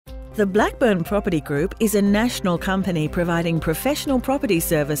The Blackburne Property Group is a national company providing professional property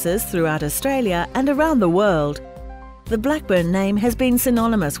services throughout Australia and around the world. The Blackburne name has been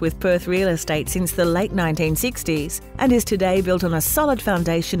synonymous with Perth real estate since the late 1960s and is today built on a solid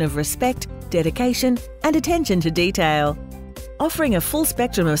foundation of respect, dedication and attention to detail. Offering a full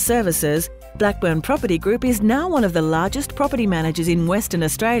spectrum of services, Blackburne Property Group is now one of the largest property managers in Western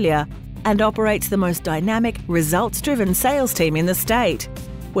Australia and operates the most dynamic, results-driven sales team in the state.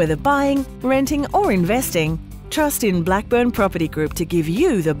 Whether buying, renting or investing, trust in Blackburne Property Group to give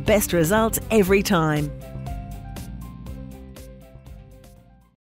you the best results every time.